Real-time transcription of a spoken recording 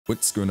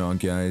What's going on,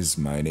 guys?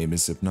 My name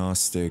is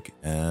Hypnostic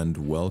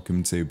and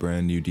welcome to a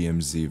brand new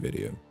DMZ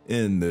video.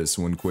 In this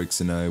one,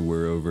 Quicks and I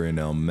were over in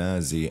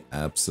Almazy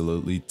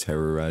absolutely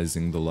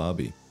terrorizing the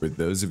lobby. For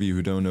those of you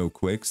who don't know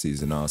Quicks,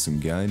 he's an awesome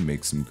guy and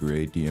makes some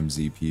great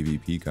DMZ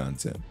PvP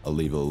content. I'll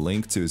leave a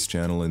link to his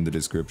channel in the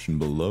description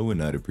below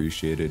and I'd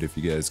appreciate it if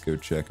you guys go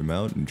check him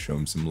out and show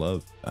him some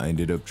love. I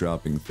ended up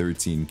dropping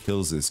 13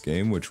 kills this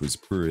game, which was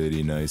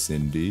pretty nice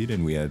indeed,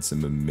 and we had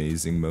some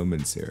amazing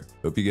moments here.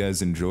 Hope you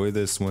guys enjoy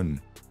this one.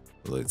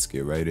 Let's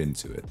get right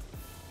into it.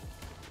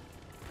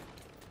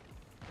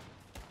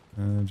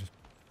 Just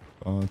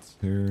bots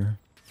here.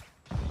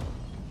 You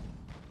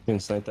can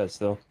snipe that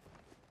still.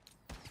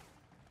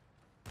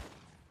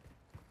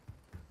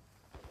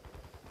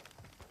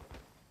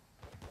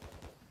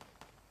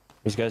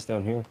 These guys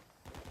down here. Are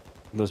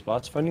those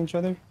bots fighting each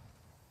other?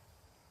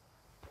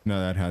 No,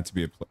 that had to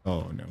be a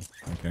oh no.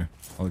 Okay,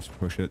 I'll just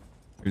push it.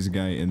 There's a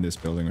guy in this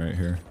building right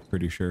here.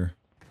 Pretty sure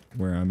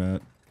where I'm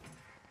at.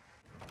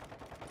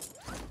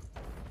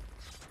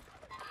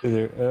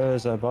 There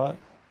is that bot?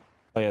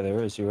 Oh yeah,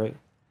 there is. You're right.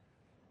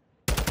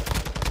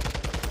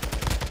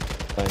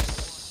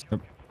 Nice.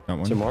 Yep, got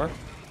one. Two more.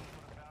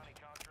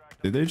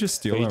 Did they just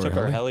steal Oh, he our took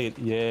heli? our heli.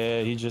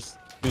 Yeah, he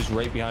was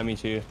right behind me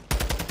too.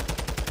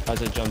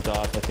 As I jumped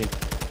off, I think.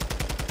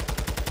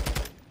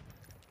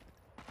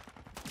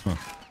 Huh.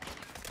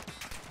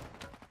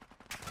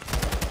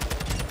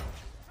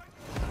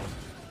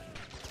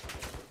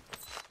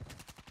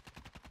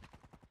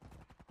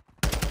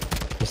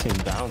 This thing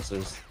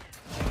bounces.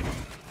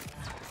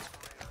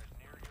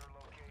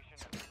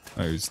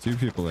 Oh, there's two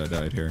people that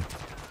died here.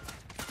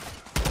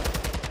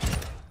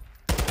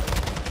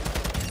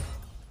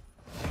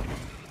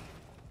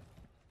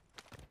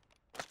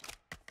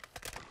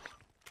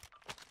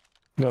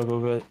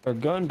 Go. Our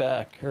gun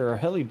back. Or our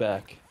heli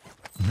back.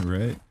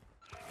 Right.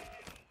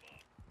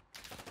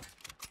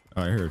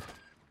 Oh, I heard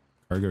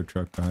cargo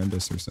truck behind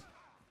us or something.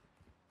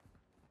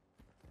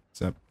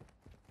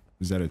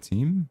 Is that a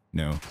team?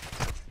 No.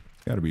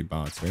 Gotta be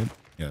bots, right?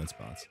 Yeah, that's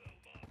bots.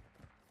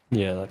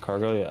 Yeah, that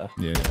cargo, yeah.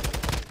 Yeah.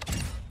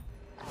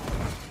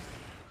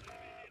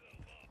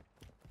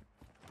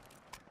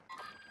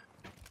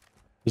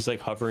 He's like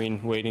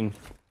hovering, waiting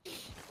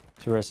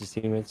to rest his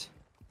teammates.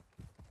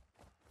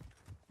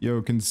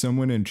 Yo, can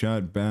someone in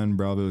chat ban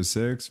Bravo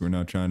 6? We're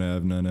not trying to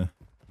have none of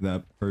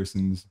that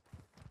person's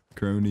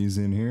cronies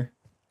in here.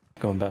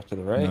 Going back to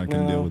the right. Not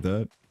gonna now. deal with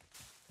that.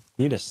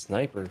 Need a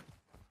sniper.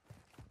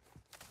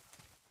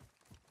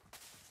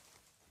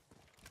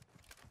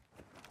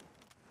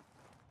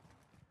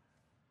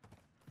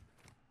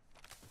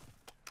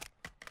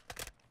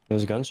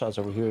 There's gunshots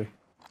over here.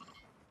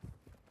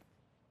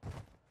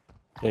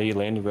 Yeah, you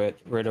landed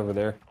right over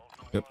there.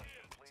 Yep,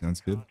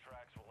 sounds good.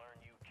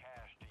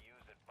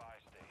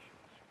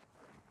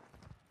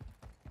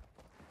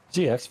 Is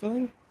he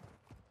exfilling?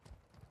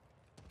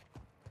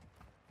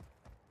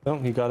 No,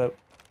 he got a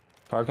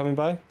car coming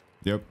by.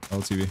 Yep,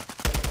 LTV.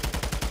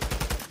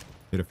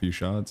 Hit a few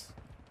shots.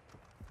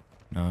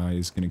 Nah,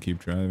 he's gonna keep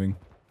driving.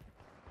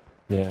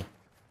 Yeah.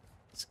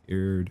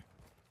 Scared.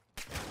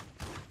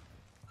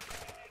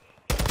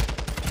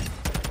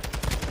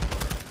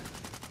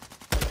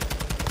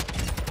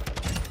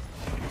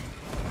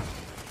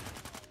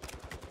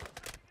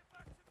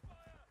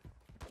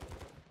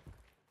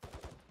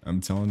 I'm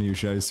telling you,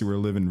 Shiesty, we're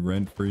living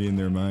rent-free in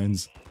their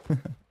minds.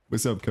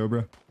 What's up,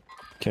 Cobra?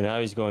 Okay, now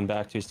he's going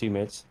back to his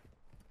teammates.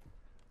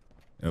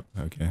 Yep,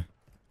 okay.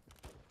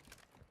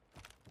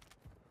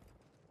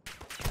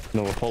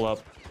 No, we'll pull up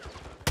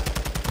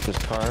this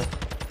car.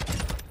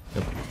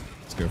 Yep,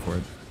 let's go for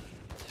it.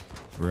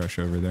 Rush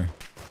over there.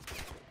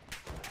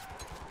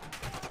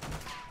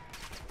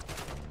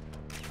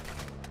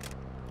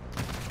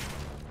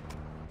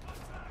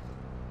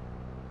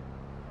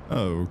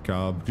 Oh,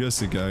 Cobb,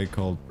 just a guy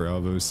called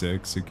Bravo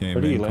 6 who came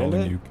Where did in he land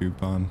calling it? you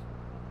coupon.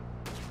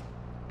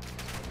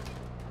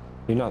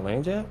 You not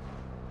land yet?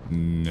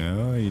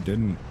 No, he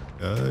didn't.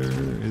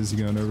 Is he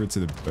going over to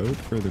the boat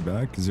further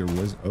back? Because there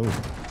was... Oh.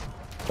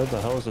 What the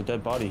hell is a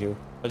dead body here?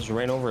 I just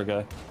ran over a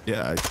guy.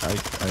 Yeah,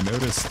 I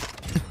noticed.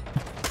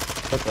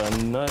 What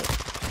the nut?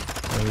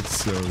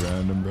 That's so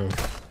random, bro.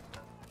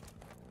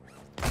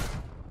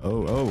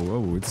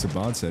 Oh, it's the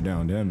bot set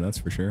down. Damn, that's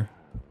for sure.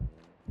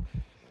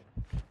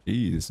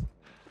 Jeez.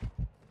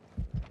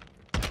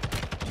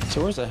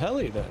 So where's the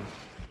heli then?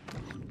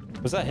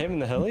 Was that him in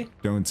the heli?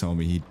 Don't tell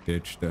me he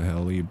ditched the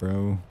heli,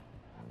 bro.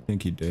 I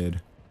think he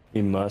did.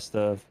 He must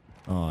have.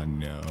 Oh,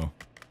 no.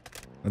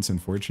 That's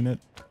unfortunate.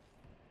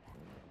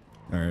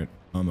 Alright,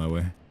 on my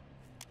way.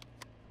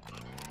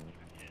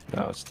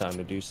 Now it's time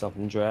to do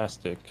something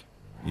drastic.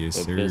 Yes,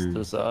 It sir. pissed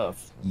us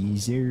off.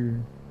 Yes, sir.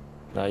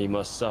 Now you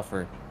must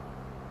suffer.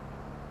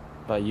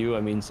 By you,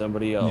 I mean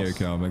somebody else. Yeah,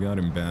 Cobb, I got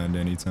him banned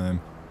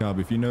anytime. Cobb,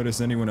 if you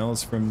notice anyone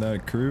else from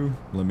that crew,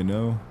 let me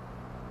know.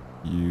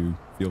 You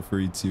feel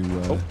free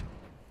to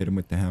hit him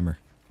with the hammer.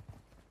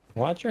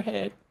 Watch your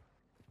head.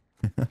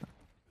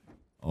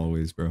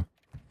 Always, bro.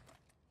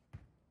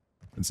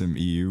 And some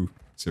EU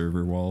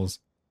server walls.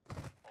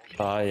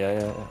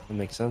 Yeah, that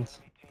makes sense.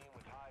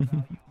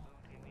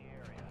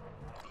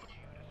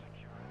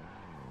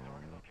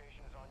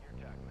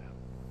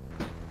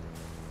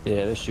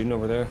 Yeah, they're shooting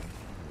over there.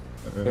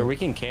 Alright. Here, we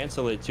can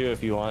cancel it too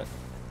if you want,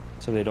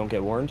 so they don't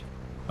get warned.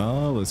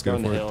 Oh, let's They're go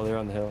on the for it. hill. They're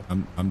on the hill.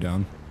 I'm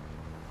down.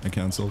 I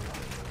canceled.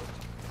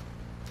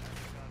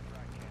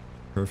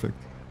 Perfect.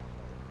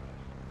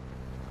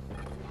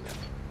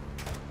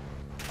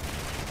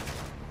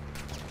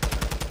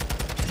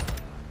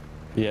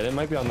 Yeah, they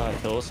might be on that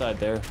hillside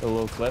there, the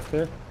little cliff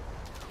there,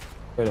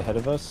 right ahead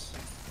of us.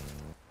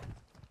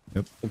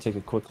 Yep. We'll take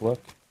a quick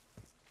look.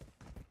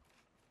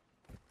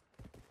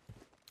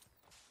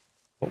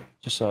 Oh,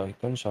 just saw a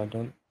gunshot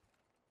done.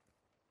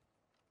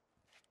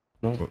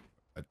 No. Well,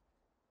 I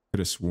could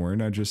have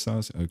sworn I just saw.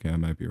 Okay, I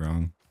might be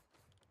wrong.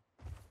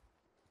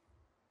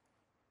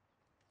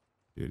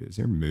 Dude, is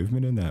there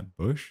movement in that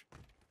bush?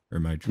 Or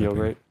am I tripping?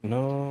 Yo, right?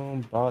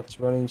 No, bots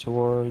running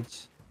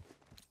towards.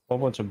 A whole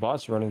bunch of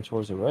bots running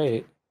towards the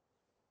right.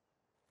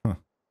 Huh.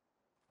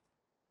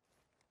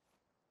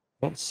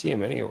 Don't see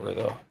him anywhere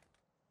though.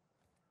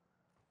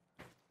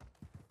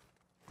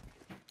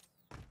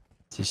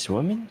 Is he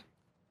swimming?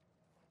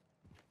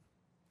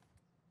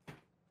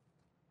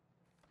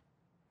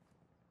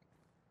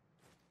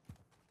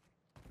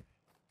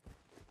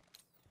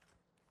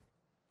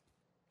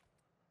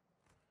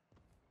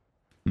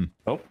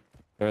 Oh,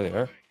 there they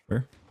are.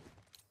 Where?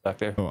 Back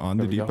there. Oh, on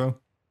There the we go. depot?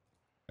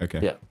 Okay.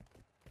 Yeah.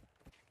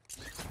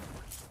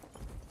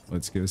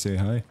 Let's go say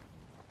hi.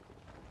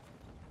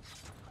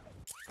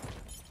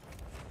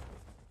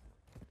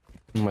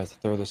 I might have to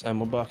throw this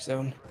ammo box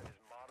down.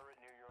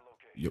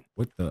 Yep.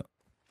 What the?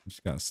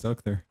 Just got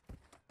stuck there.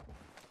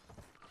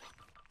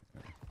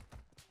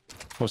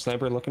 Oh,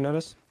 sniper looking at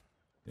us.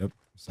 Yep.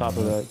 Top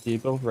of that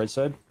depot, right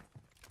side.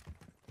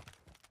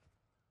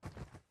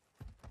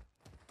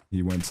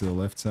 He went to the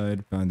left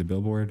side behind the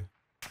billboard.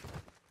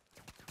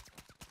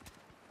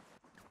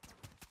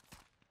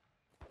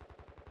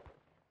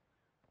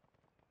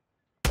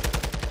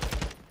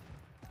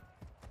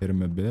 Hit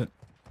him a bit.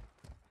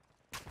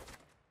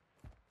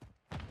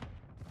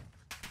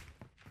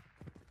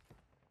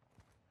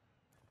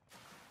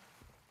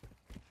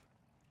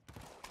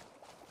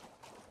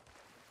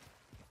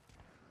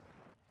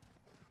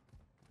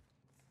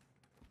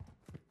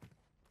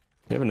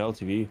 You have an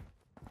LTV.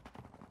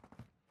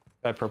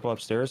 Guy purple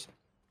upstairs.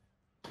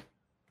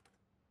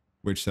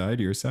 Which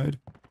side? Your side?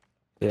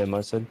 Yeah,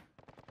 my side.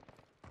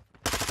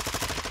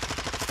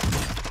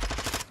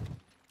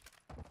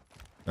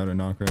 Got a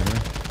knock right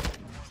here.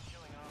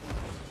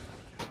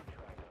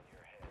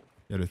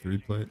 Got a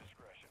 3-plate.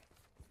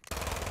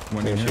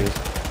 One There in she here. is.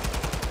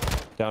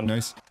 Down.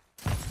 Nice.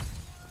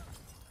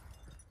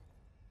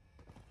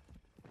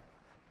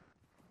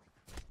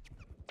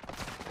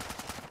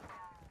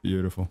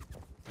 Beautiful.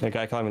 That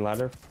guy climbing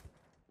ladder.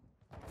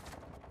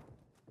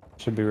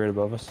 Should be right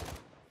above us.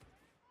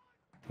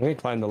 We can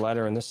climb the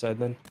ladder on this side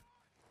then.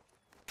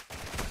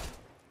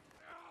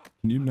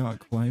 Can you not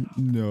climb?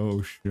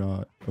 No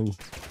shot. Oh.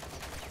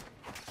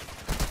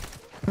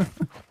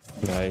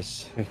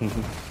 Nice.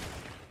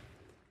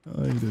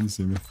 Oh, he didn't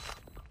see me.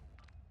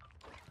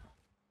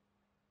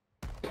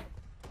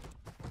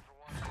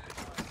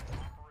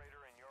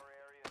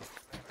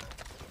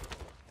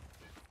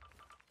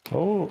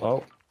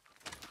 Oh.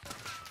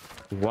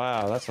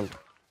 Wow, that's a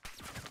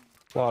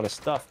lot of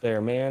stuff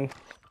there, man.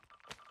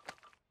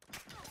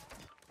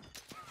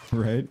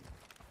 Right?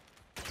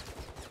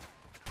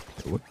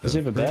 What the Does he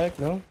have a frick? bag?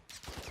 No?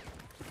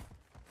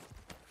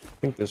 I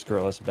think this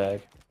girl has a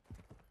bag.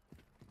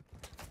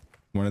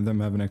 One of them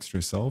have an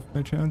extra self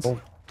by chance? Oh.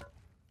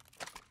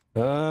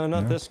 Not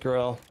No? this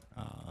girl.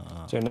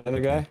 Is there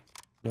another guy?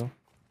 No.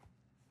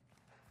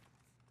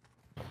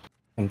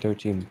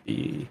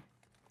 M13B.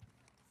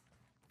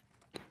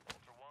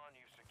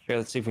 Okay,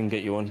 let's see if we can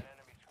get you one.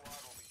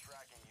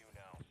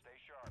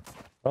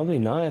 Probably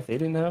not if they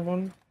didn't have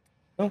one.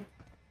 Oh.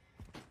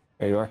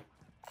 There you are.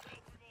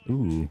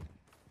 Ooh.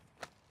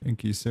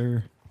 Thank you,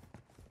 sir.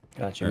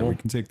 Gotcha. Alright, we Man.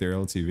 can take their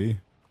LTV.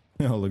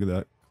 Oh, look at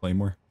that.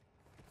 Claymore.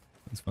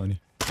 That's funny.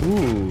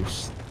 Ooh,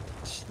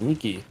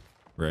 sneaky.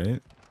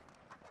 Right?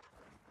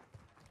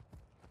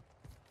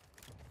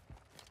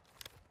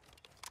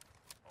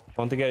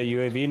 Don't they get a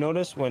UAV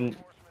notice when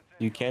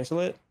you cancel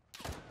it?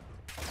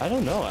 I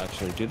don't know,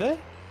 actually. Do they?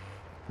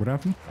 What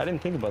happened? I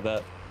didn't think about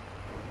that.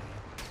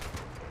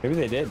 Maybe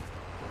they did.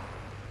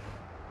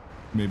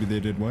 Maybe they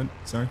did what?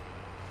 Sorry?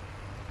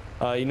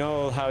 You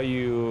know how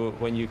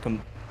when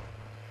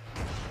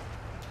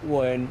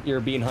you're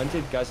being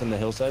hunted, guys on the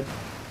hillside,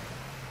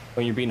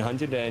 when you're being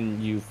hunted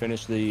and you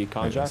finish the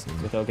contract see.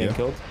 without getting Yep.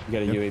 killed, you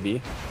get a Yep.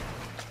 UAV.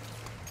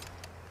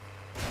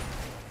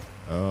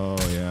 Oh,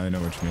 yeah, I know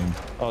what you mean.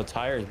 Oh,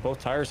 tires. Both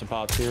tires have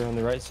popped here on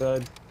the right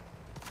side.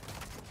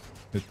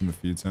 Hit them a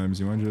few times.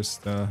 You want to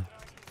just,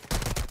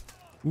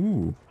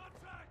 Ooh.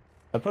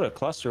 I put a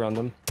cluster on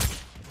them.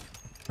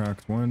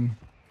 Cracked one.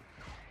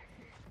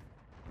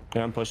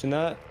 Yeah, I'm pushing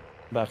that.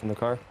 Back in the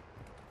car.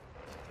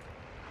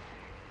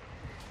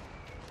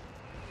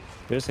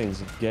 This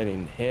thing's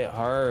getting hit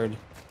hard.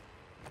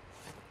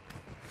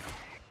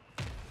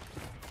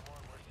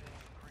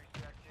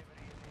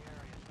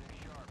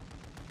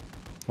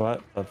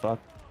 What the fuck?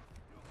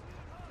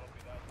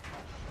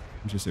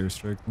 Just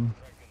airstrike them.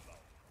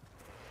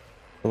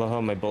 I love how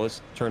my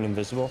bullets turn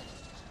invisible.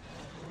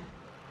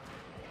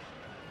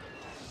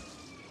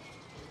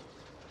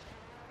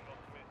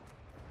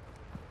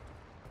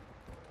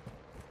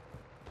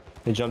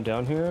 They jumped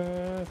down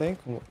here, I think.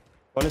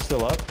 One is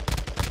still up.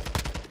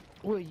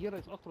 Got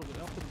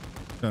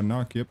a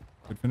knock, yep.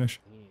 Good finish.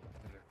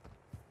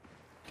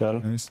 Got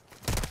him. Nice.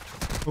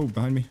 Oh,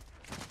 behind me.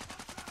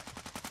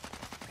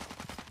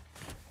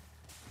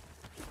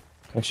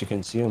 Actually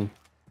couldn't see him.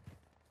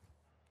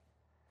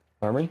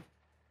 Armory?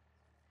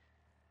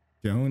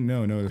 Don't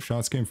know. No, the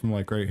shots came from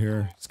like right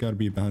here. It's got to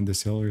be behind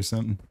this hill or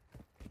something.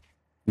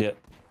 Yeah.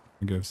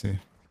 I'm gonna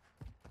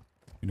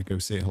go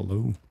say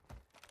hello.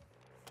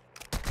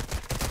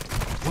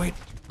 Wait.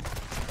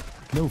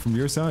 No, from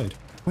your side.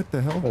 What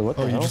the hell? Wait, what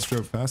the oh, hell? you just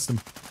drove past him.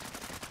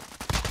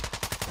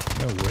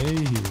 No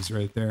way, he was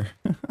right there.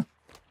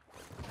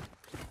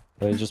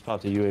 They just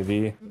popped a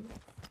UAV.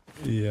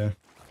 Yeah.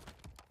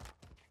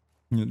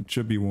 It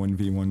should be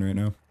 1v1 right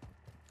now.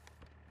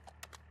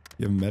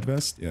 You have a med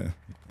vest? Yeah.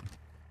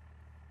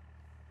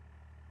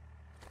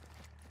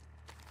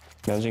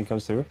 Imagine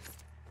comes through.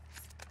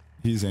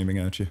 He's aiming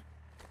at you.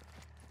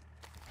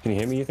 Can you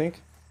hit me, you think?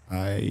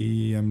 I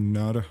am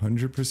not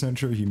 100%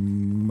 sure. He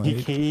might.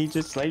 He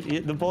just like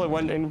the bullet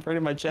went in front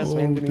of my chest, Oh,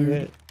 man. Didn't dude.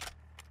 hit.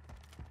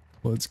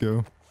 Let's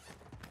go.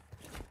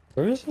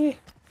 Where is he?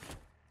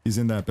 He's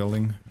in that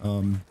building.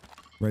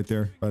 Right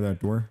there by that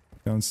door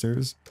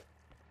downstairs.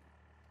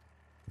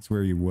 That's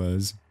where he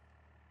was.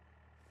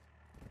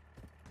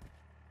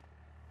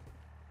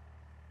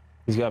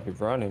 He's got to be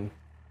running.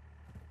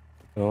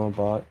 Oh,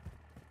 bot.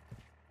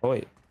 Oh,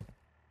 wait.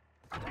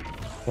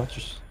 What's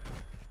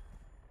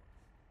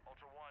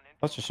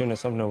just shooting at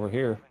something over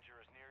here?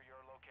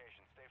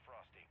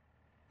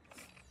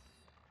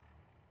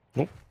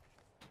 Nope.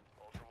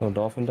 No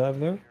dolphin dive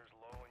there?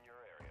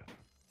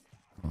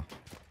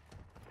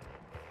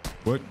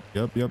 What?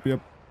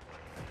 Yep.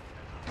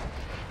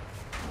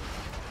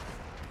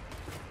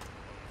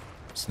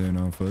 Staying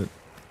on foot.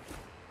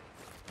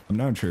 I'm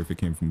not sure if it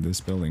came from this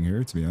building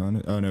here, to be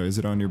honest. Oh no, is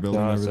it on your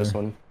building No, over it's there? this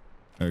one.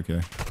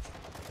 Okay.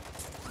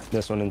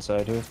 This one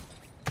inside here.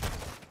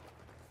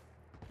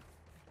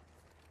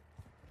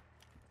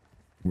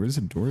 Where's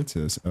the door to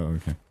this? Oh,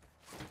 okay.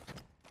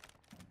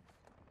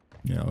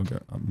 Yeah, I'll go.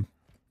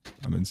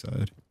 I'm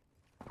inside.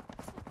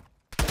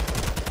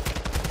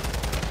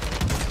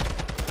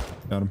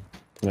 Got him.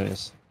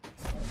 Nice.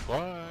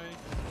 Bye.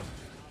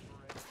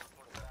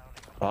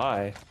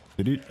 Bye.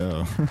 Did he?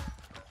 Oh.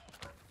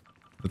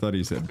 I thought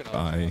he said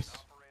bye.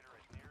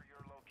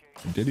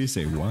 Did he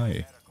say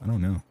why? I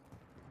don't know.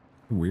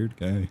 Weird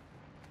guy.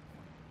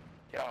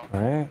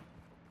 Alright.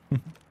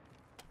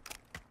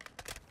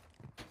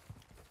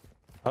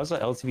 How's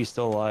that LTV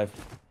still alive?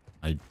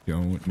 I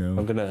don't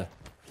know.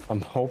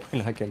 I'm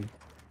hoping I can.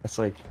 It's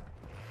like,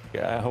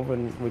 yeah, I'm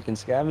hoping we can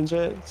scavenge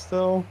it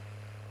still.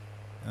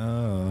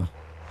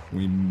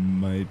 We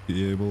might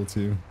be able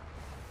to.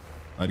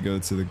 I'd go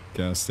to the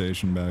gas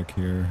station back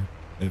here,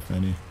 if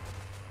any.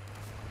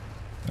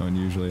 No one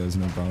usually has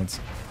no bots.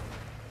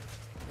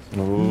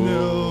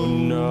 Oh,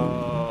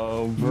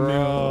 no,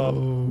 bro.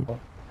 No.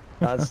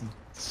 That's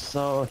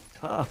so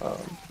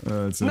tough.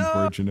 That's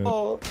unfortunate.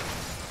 No!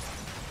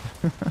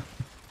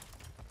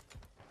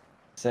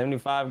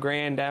 75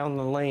 grand down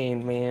the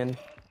lane, man.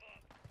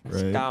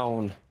 It's Right.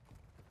 gone.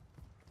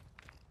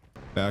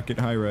 Back at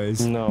high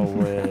rise. No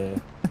way.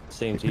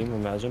 Same team,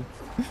 imagine.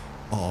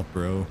 Oh,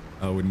 bro.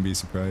 I wouldn't be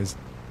surprised.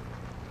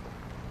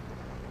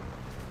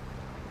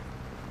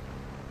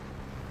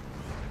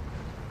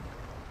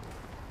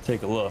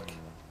 Take a look.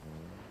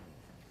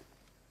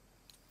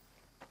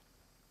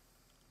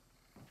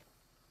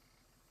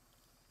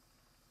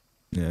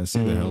 Yeah, I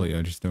see the heli.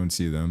 I just don't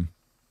see them.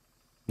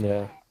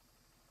 Yeah.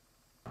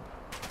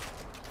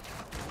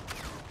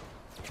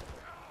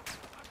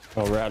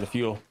 Oh, we're out of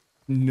fuel.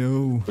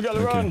 No. We gotta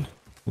run.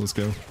 Let's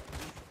go.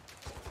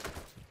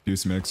 Do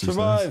some exercise.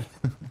 Survive.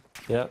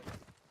 Yep.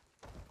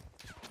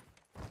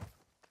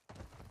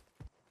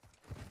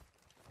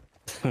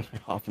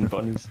 Hopping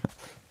bunnies.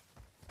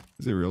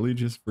 Is it really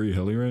just free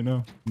heli right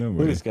now? No Look at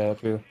way. this guy up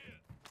here.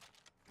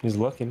 He's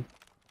looking.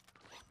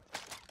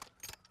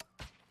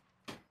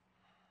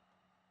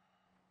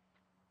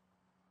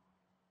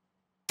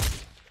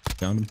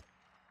 Found him.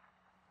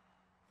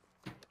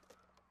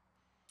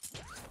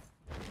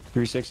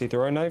 360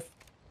 throwing knife.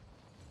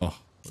 Oh,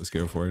 let's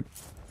go for it.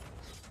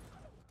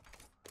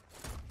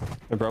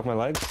 I broke my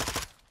legs.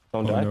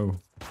 Don't Oh die. no.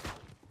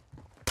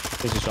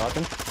 Is he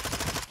shotgun?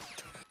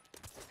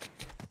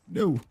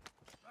 No.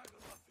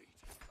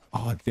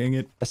 Oh, dang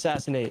it.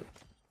 Assassinate.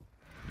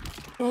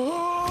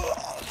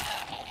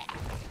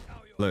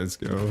 Let's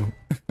go.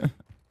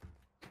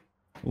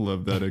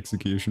 Love that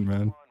execution,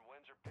 man.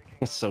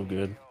 It's so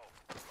good.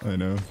 I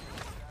know.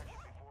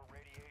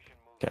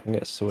 Okay, I'm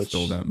gonna switch.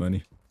 Stole that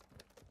money.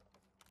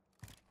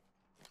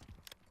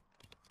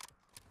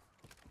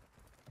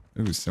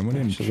 Ooh, someone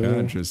in Actually-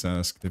 chat just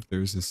asked if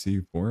there's a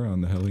C4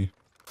 on the heli.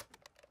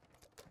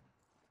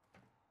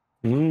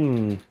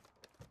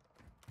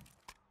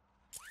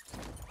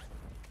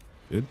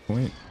 Good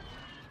point.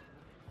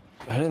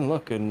 I didn't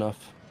look good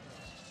enough.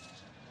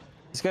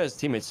 This guy's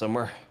teammates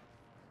somewhere.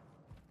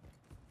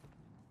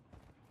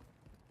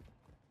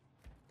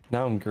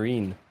 Now I'm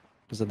green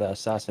because of the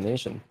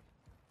assassination.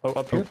 Oh,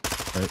 up here?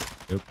 Right.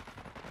 Yep.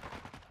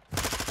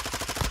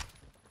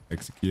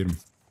 Execute him.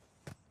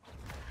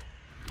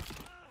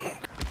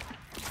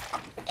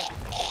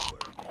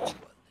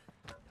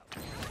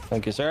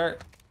 Thank you, sir.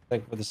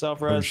 Thank you for the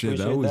self-res. Oh shit,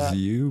 that Appreciate was that.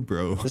 you,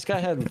 bro. This guy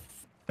had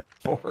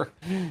 4.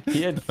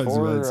 He had I was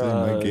 4 about to say,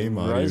 my game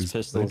audio res is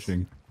pistols.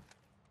 glitching.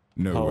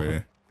 No Oh.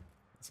 way.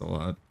 That's a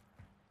lot.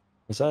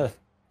 Is that a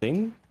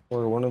thing?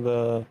 Or one of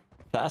the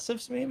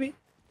passives, maybe?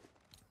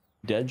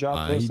 Dead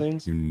drop those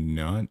things? I do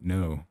not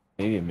know.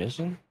 Maybe a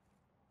mission?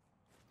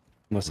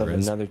 Must have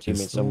Res another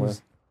teammate somewhere.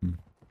 pistols? Hmm.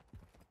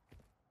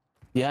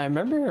 Yeah, I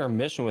remember our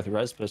mission with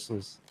res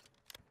pistols.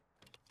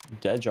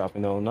 Dead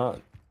dropping though,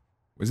 not.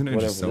 Wasn't it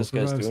Whatever just this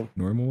guy's self-revives? doing.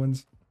 Normal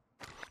ones?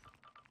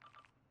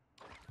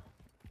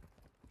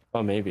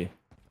 Oh, maybe.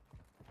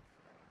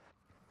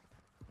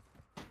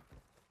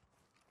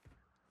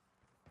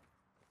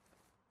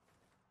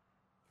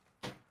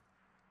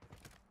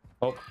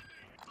 Oh.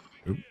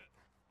 Oop.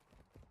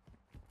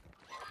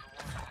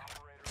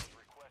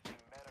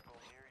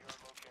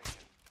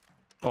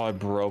 Oh, I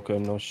broke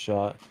him. No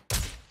shot.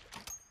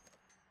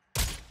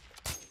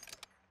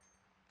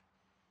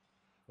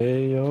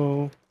 Hey,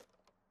 yo.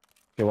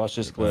 Okay, watch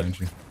this clip. Behind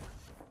you.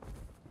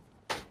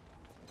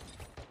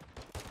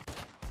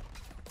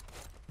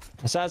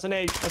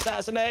 Assassinate!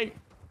 Assassinate!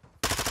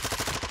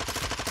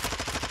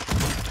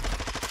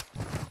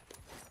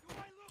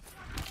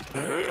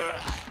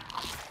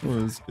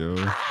 Let's go.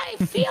 I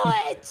feel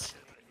it!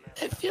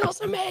 It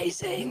feels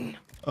amazing!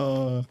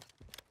 Let's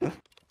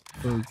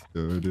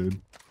go,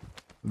 dude.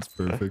 That's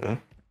perfect.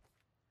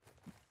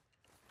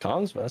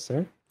 Comms vest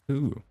there.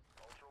 Ooh.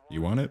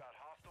 You want it?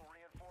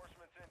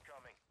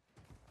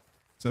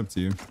 It's up to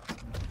you.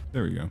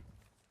 There we go.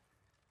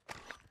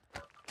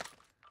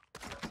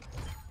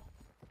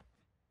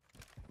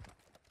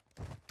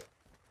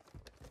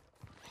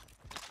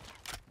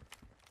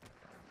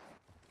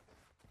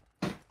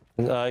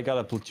 I got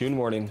a platoon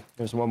warning.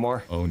 There's one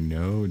more. Oh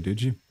no,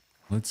 did you?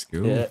 Let's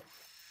go. Yeah.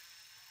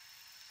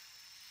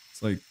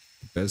 It's like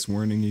the best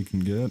warning you can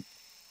get.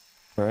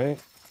 Right?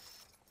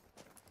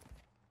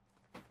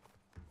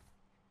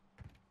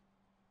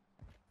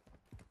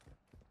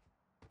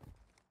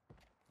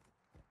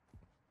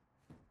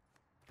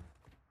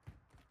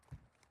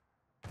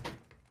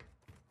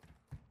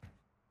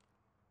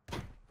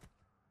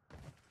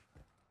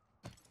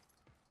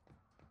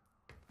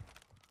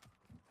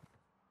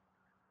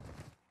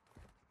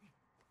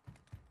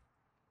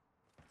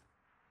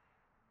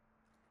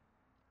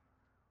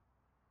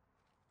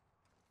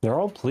 They're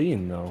all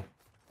pleading though.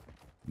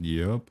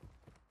 Yep.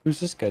 Who's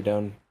this guy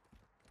down?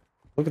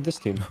 Look at this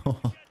team.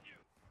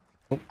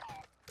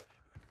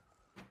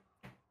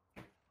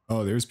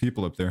 Oh, there's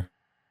people up there.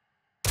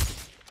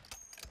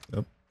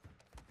 Yep.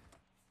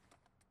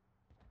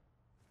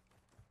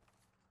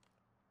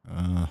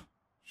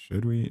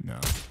 Should we? No,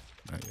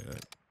 not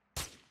yet.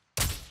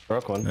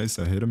 Broke one. Nice,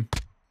 I hit him.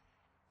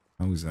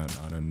 How was that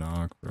not a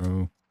knock,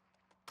 bro?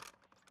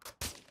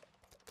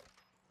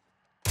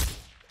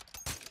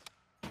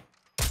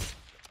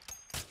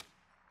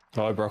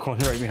 Oh, I broke one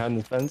right behind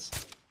the fence.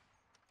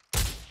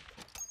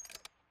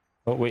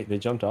 Oh wait, they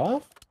jumped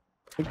off?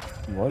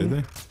 One? Did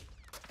they?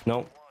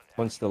 No,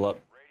 one's still up.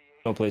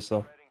 No place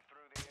though.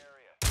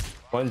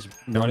 One's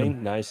running.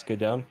 him. Nice, good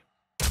down.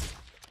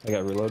 I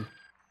got reload.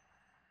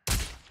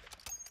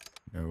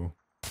 No.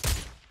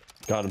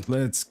 Got him.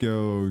 Let's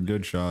go.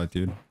 Good shot,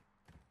 dude.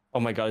 Oh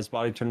my god, his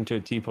body turned into a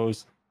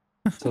T-pose.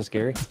 So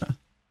scary.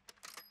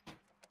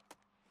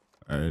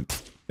 Alright.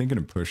 Thinking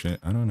of push it.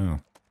 I don't know.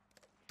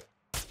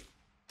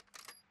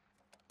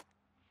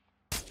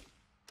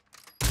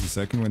 The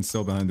second one's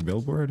still behind the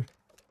billboard?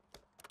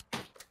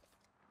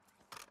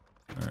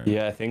 Alright.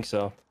 Yeah, I think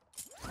so.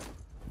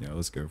 Yeah,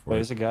 let's go for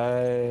There's it.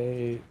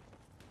 a guy.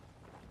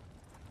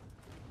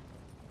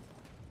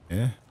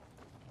 Yeah.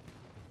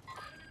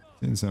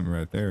 Seeing something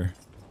right there.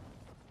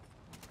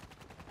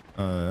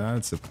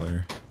 That's a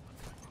player.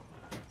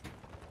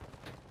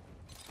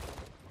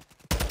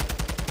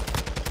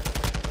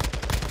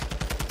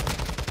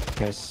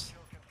 Nice.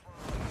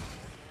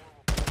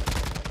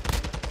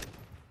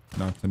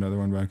 Knocked another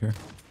one back here.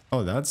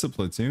 Oh, that's a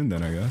platoon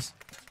then, I guess.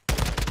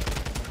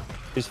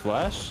 He's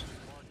flash.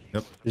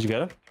 Yep. Did you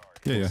get him?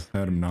 Yeah, I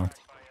had him knocked.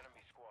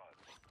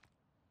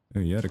 Oh,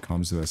 you had a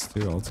comms vest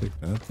too. I'll take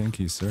that. Thank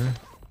you, sir.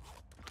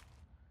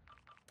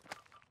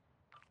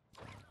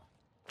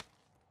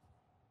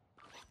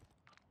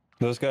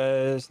 Those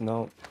guys.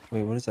 No.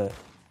 Wait, what is that?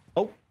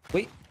 Oh,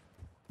 wait.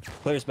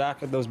 Players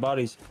back at those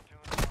bodies.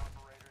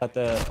 At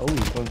the. Oh,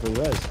 he's going for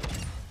the res.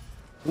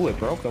 Ooh, it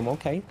broke him.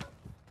 Okay.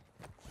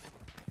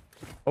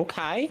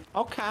 Okay.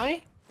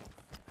 Okay.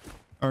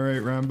 All right,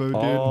 Rambo, dude.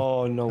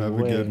 Oh, no Have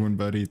way. a good one,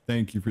 buddy.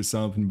 Thank you for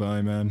stopping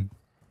by, man.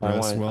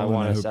 Rest well, I and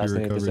want I to hope you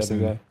assassinate recover this other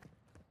soon. guy.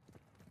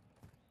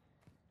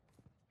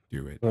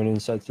 Do it. Going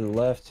inside to the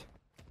left.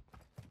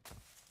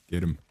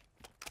 Get him.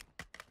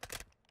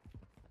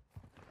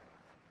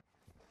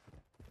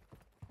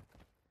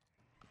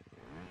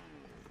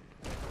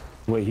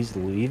 Wait, he's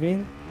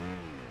leaving?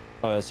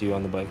 Oh, that's you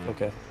on the bike.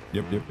 Okay.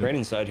 Yep. Right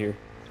inside here.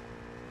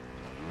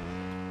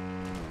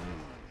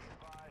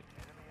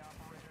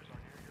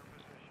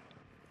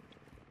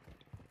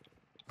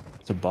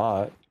 It's a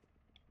bot.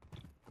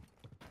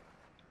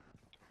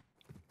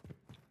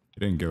 He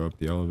didn't go up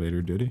the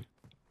elevator, did he?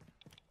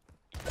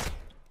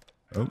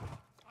 Oh.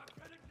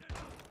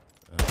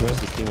 Where's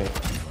his teammate?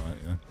 Bot,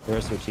 yeah.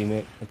 Where's their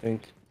teammate, I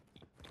think?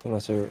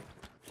 Unless they're...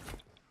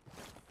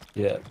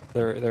 Yeah,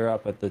 they're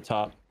up at the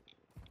top.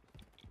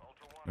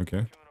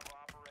 Okay.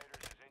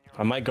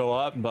 I might go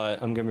up,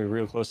 but I'm gonna be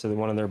real close to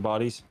one of their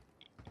bodies.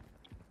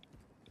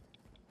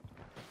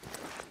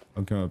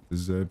 I'll come up the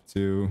zip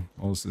too,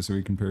 also so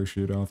we can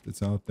parachute off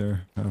that's out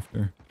there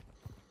after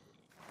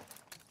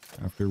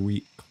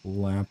we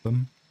clap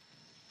them.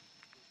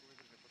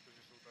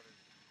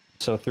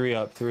 So 3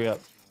 up, 3 up.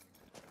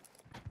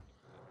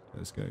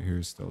 This guy here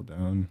is still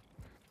down.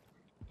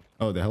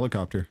 Oh, the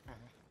helicopter.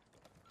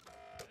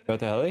 Got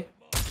the heli?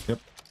 Yep.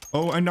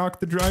 Oh, I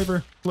knocked the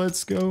driver.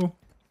 Let's go.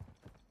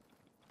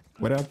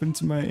 What happened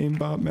to my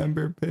aimbot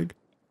member, pig?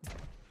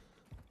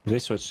 They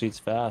switched seats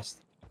fast.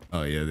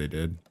 Oh yeah, they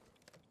did.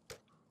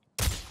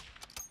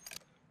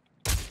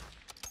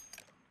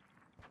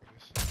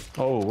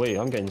 Oh wait,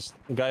 I'm getting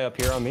a guy up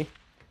here on me.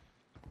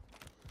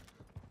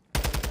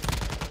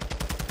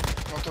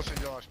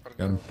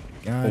 Got him.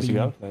 Nice, you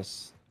go.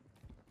 Nice.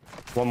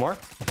 One more.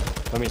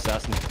 Let me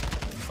assassin.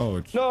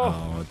 Oh, No!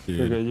 Oh, dude.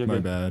 You're good, you're my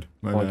good. bad.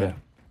 My Okay. bad.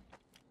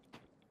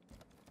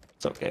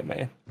 It's okay,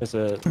 man. There's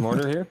a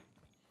mortar here.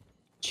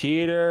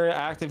 Cheater,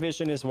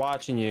 Activision is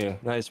watching you.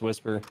 Nice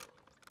whisper.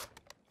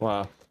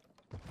 Wow.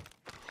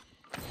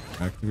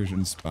 Activision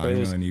Wait, spying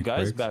there's on you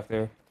guys quick. back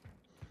there.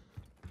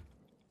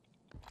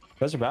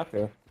 Guys are back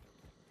there.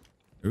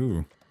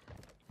 Ooh.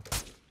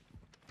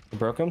 You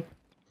broke him?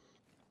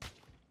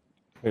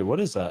 Wait, what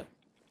is that?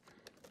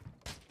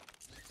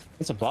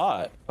 It's a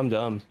bot. I'm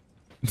dumb.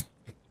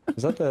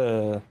 Is that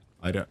the...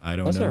 I don't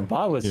What's know. there a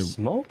bot with Here,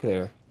 smoke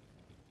there?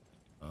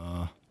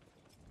 Yeah,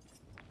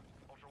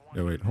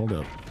 wait, hold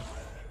up.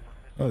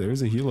 Oh,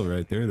 there's a healer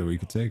right there that we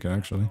could take,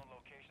 actually.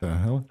 The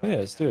hell? Oh yeah,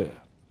 let's do it.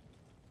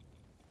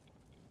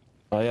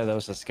 Oh yeah, that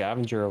was a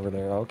scavenger over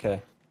there.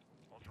 Okay.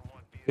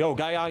 Yo,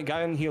 guy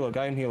in helo,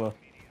 guy in helo.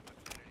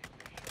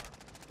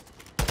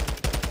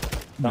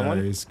 That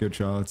one? Nice, good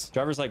shots.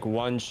 Driver's like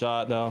 1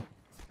 shot though.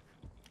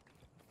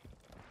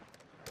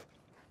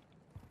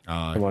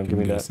 Come on, give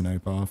me get a that.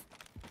 snipe off.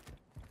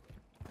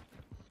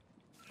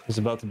 He's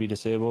about to be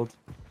disabled.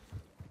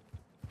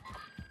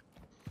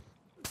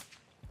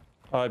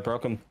 Oh, I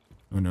broke him.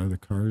 Oh no, the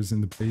car is in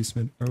the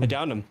basement. Oh, I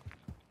downed him.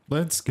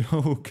 let's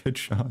go. Good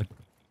shot.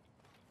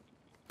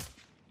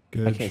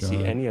 Good I can't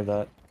see any of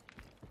that.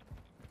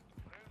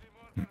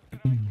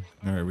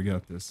 Alright, we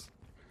got this.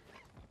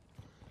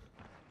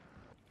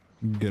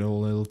 Get a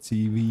little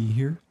TV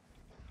here.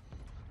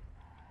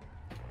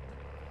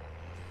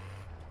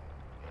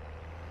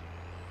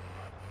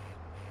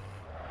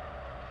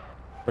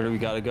 Where do we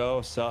gotta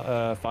go?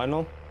 So,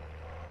 final?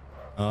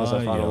 How's that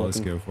Yeah, final let's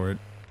looking? go for it.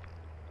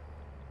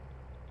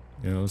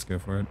 Yeah, let's go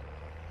for it.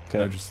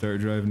 Okay. I just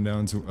start driving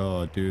down to...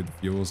 Oh, dude, the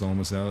fuel's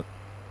almost out.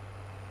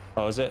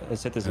 Oh, is it?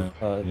 Let's hit this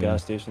Yeah.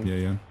 gas station.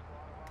 Yeah.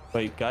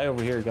 Wait, guy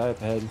over here, guy up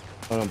ahead.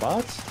 Oh, no,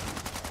 bots?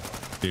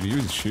 Dude, he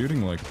was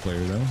shooting like a player,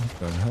 though. What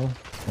the hell?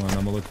 Come on, I'm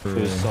gonna look for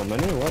There's so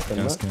many? What the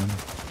gas nut? can.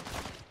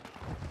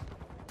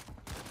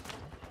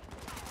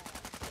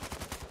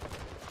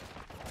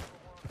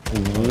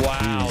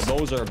 Wow, jeez.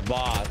 those are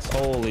bots.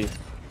 Holy.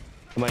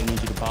 I might need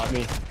you to bot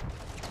me.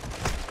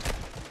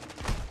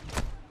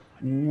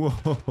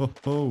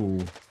 Whoa.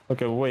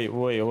 Okay, wait.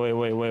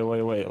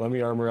 Let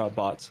me armor out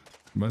bots.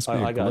 Must be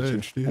a I got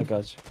glitch, you. dude. I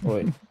got you.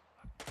 Wait.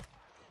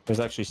 There's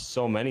actually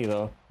so many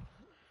though.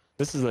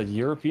 This is like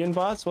European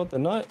bots? What the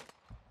nut?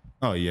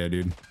 Oh yeah,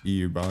 dude.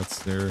 EU bots,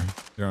 they're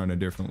on a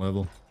different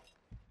level.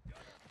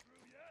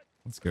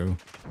 Let's go.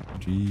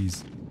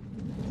 Jeez.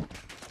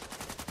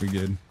 We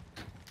good.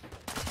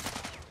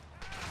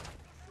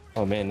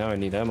 Oh man, now I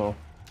need ammo.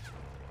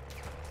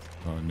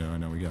 Oh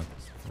no, we got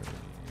this.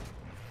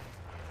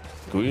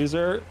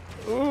 Squeezer.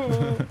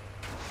 Ooh.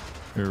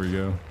 Here we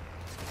go.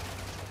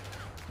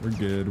 We're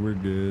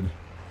good.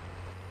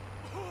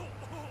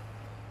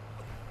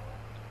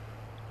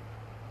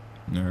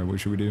 Alright, what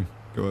should we do?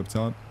 Go up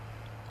top?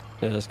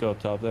 Yeah, let's go up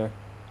top there.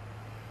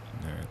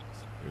 Alright,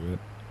 let's do it.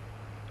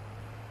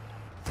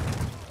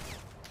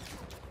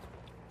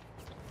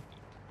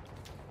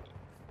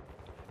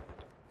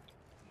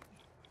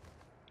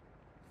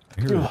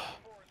 I hear, am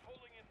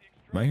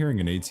I hearing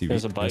an ATV?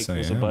 There's a bike. Yes, I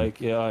There's a am.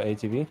 bike. Yeah,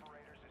 ATV.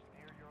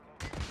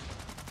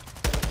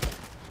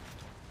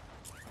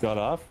 Got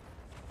off.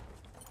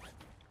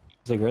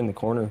 It's like right in the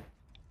corner.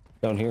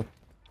 Down here.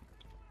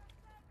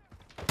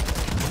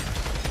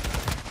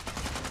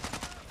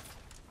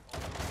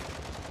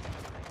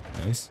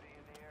 Nice.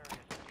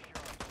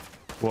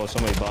 Whoa, so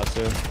many bots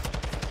there.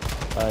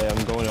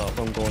 I'm going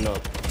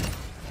up.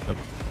 Yep.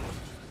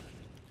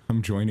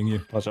 I'm joining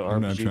you. Watch out,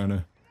 I'm not RPG. trying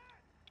to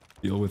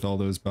deal with all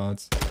those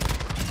bots.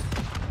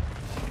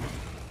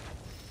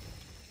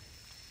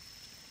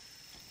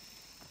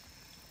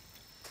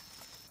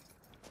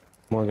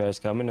 More guys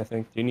coming, I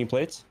think. Do you need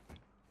plates?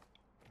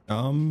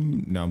 No,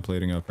 I'm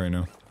plating up right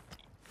now.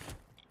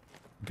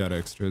 Got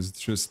extras. It's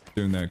just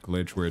doing that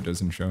glitch where it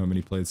doesn't show how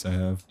many plates I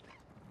have.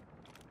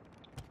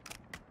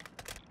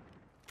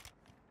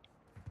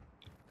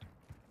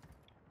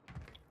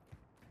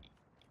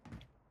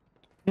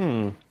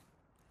 Hmm.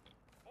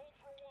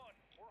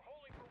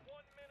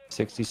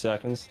 60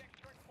 seconds.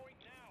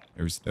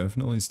 There's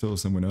definitely still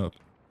someone up.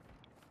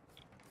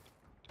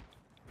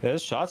 Yeah,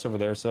 there's shots over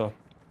there, so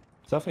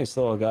it's definitely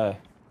still a guy.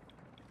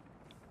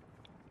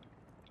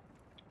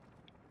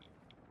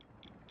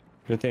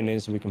 Good thing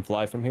is we can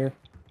fly from here.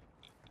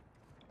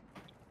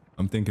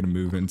 I'm thinking of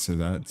moving to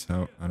that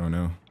tower. I don't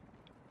know.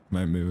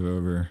 Might move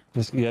over.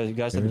 Yeah, you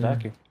guys at the Here.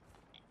 back here.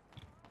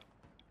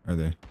 Are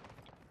they?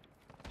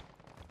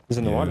 He's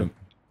in the water.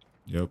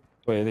 Yep.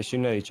 Wait, are they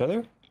shooting at each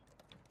other?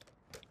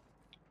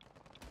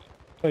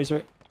 Oh, he's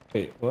right.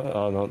 Wait, what?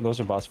 Oh, no, those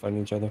are bots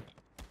fighting each other.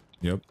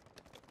 Yep.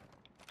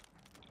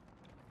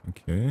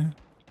 Okay.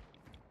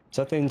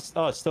 Something's...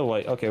 Oh, it's still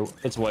white. Okay,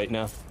 it's white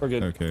now. We're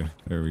good. Okay,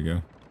 there we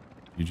go.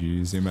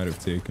 GG's. They might have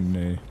taken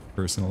a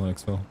personal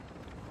exfil.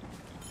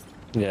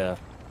 Yeah.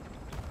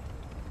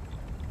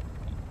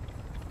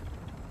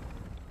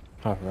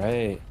 All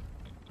right.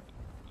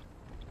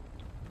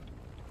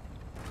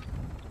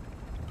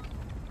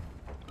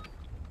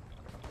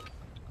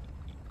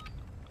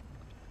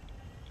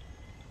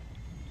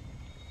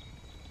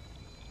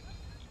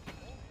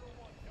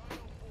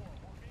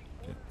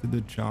 Get to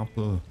the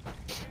chopper.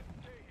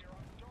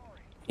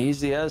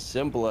 Easy as,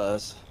 simple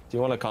as. Do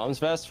you want a comms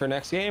vest for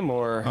next game,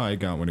 or Oh, I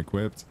got one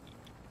equipped.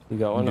 you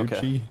got one? Okay.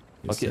 Gucci.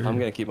 Yes, Okay, sir. I'm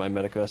gonna keep my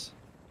medic vest.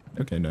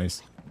 Okay,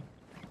 nice.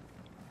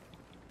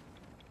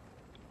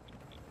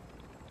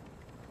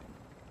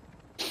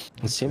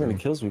 Let's see how many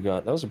kills we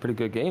got. That was a pretty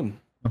good game.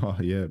 Oh,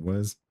 yeah, it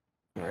was.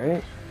 All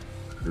right.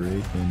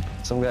 Great, man.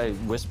 Some guy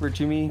whispered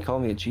to me,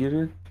 called me a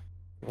cheater.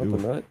 What the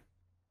Ooh. nut?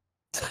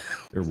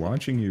 They're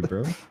watching you,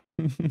 bro.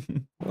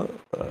 What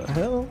the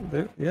hell?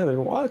 They're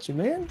watching,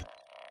 man.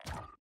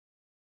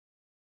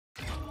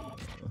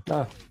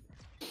 Ah,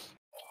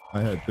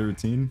 I had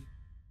 13.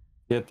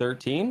 you had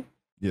 13?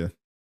 Yeah.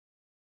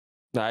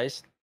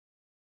 Nice.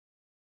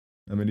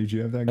 How many did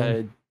you have that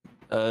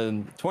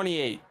game?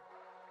 28.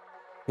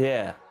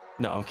 Yeah.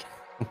 No, I'm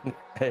kidding.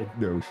 I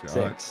had No shot.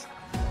 6.